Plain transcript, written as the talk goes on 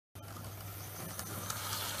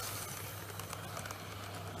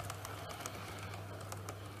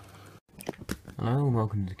Hello and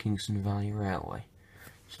welcome to the Kingston Valley Railway.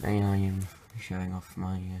 Today I am showing off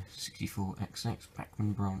my 64XX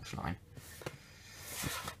Bachman branch line.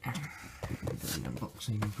 Doing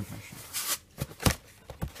unboxing professional.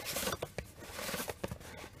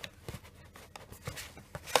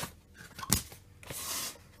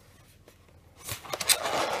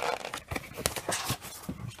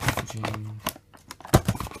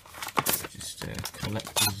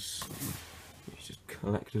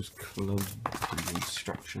 Collector's club and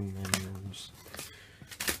instruction manuals.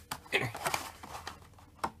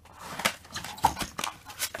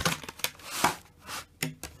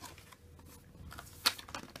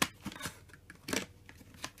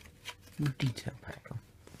 Detail pack.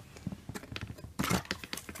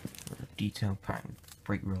 Detail pack,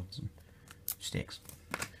 brake rods and sticks.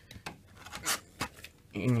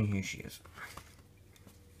 And here she is.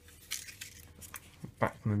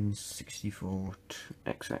 Bachman's 64XX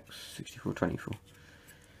 6424.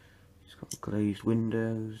 It's got glazed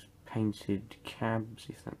windows, painted cabs,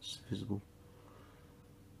 if that's visible.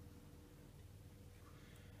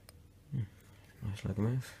 Nice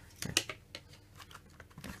locomotive.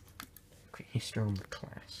 Quick history on the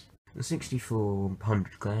class. The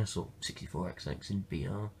 6400 class, or 64XX in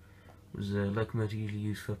BR, was a locomotive usually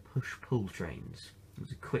used for push-pull trains. It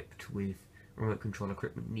was equipped with remote control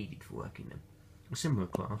equipment needed for working them. A similar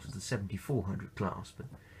class was the 7400 class, but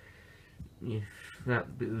yeah,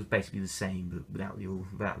 it was basically the same, but without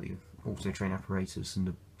the auto train apparatus and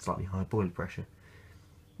the slightly higher boiler pressure,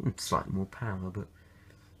 and slightly more power. But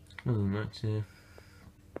other than that,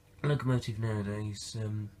 locomotive nowadays,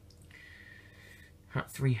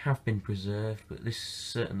 three have been preserved, but this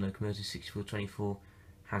certain locomotive 6424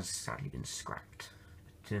 has sadly been scrapped.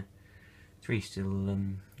 But three still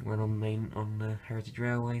run on Heritage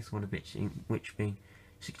Railways, one of which being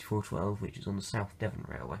 6412, which is on the South Devon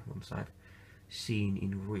Railway, one side, seen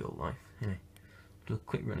in real life. Anyway, do a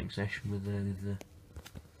quick running session with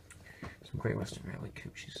some Great Western Railway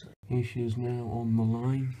coaches. Here she is now on the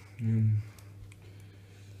line.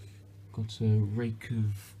 Got a rake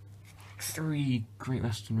of 3 Great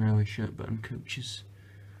Western Railway shirt button coaches.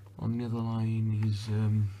 On the other line is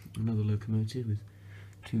another locomotive with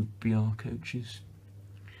 2 BR coaches.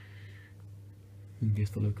 And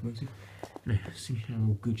guess the locomotive. Now, see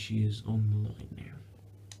how good she is on the line now.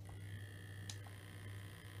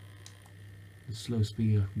 The slow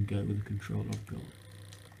speed I can go with the control I've got.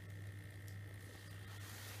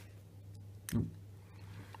 Oh.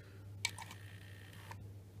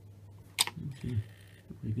 Okay,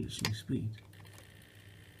 pretty good at slow speed.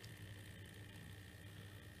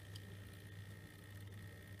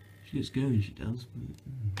 She gets going, she does,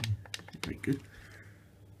 but very good.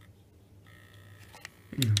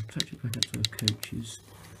 Anyway, I'll touch it back up to her coaches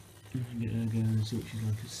and get her going and see what she's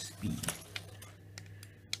like at speed.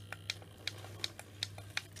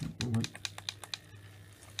 Alright.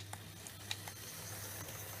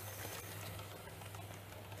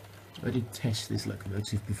 I did test this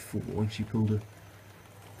locomotive before and she pulled a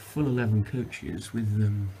full 11 coaches with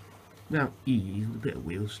without ease, with a bit of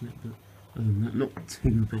wheel slip, but other than that, not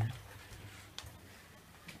too bad.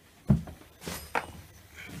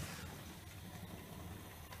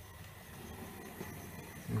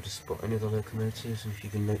 To spot any other locomotives, and if you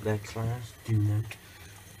can note their class, do note.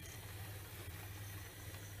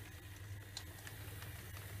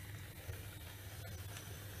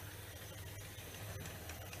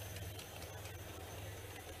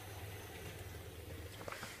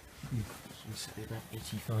 It's about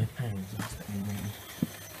 £85. That's that we need.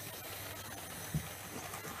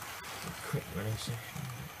 A quick running session.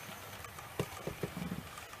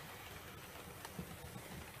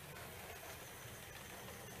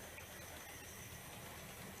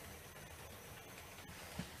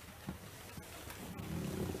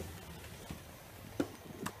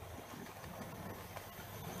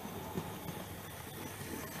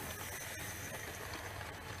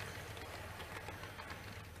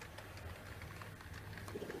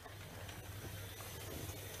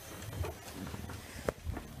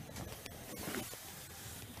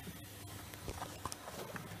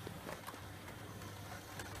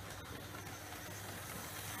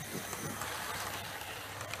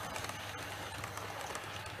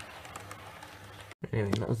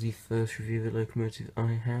 Anyway, that was the first review of the locomotive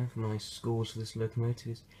I have. My scores for this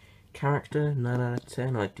locomotive is character, 9 out of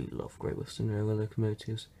 10. I do love Great Western Railway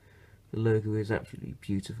locomotives. The logo is absolutely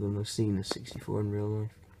beautiful and I've seen the 64 in real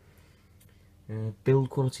life. Build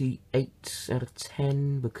quality, 8 out of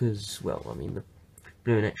 10 because, well, I mean, the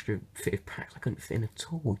blew an extra fitted packs I couldn't fit in at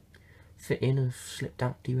all. Fit in and slipped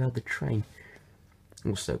out, derailed the train.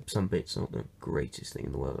 Also, some bits aren't the greatest thing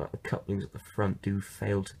in the world, like the couplings at the front do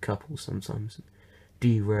fail to couple sometimes, and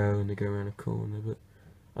derail when they go around a corner, but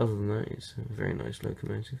other than that, it's a very nice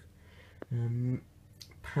locomotive.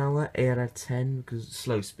 Power 8 out of 10, because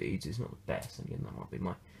slow speeds is not the best. Again, that might be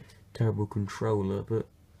my terrible controller, but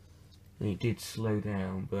it did slow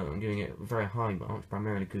down. But I'm giving it very high marks,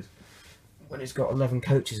 primarily because when it's got 11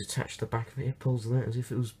 coaches attached to the back of it, it pulls that as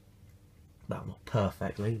if it was, well, not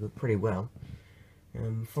perfectly, but pretty well.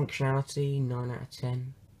 Functionality 9 out of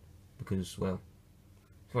 10, because, well,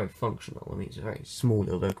 it's very functional. I mean, it's a very small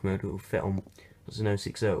little locomotive. It will fit on, as an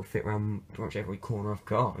 060, it will fit around pretty much every corner I've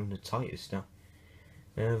got, and the tightest stuff.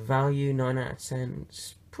 Value 9 out of 10.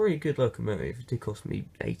 It's a pretty good locomotive. It did cost me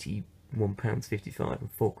 £81.55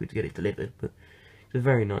 and £4 to get it delivered, but it's a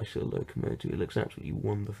very nice little locomotive. It looks absolutely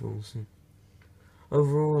wonderful. So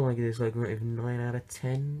overall, I give this locomotive 9 out of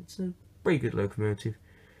 10. It's a pretty good locomotive.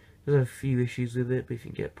 There's a few issues with it, but if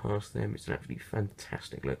you can get past them, it's an absolutely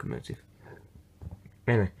fantastic locomotive.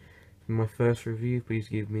 Anyway, for my first review, please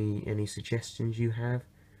give me any suggestions you have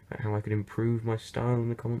about how I could improve my style in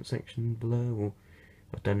the comment section below, or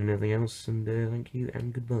if I've done anything else, and thank you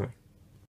and goodbye.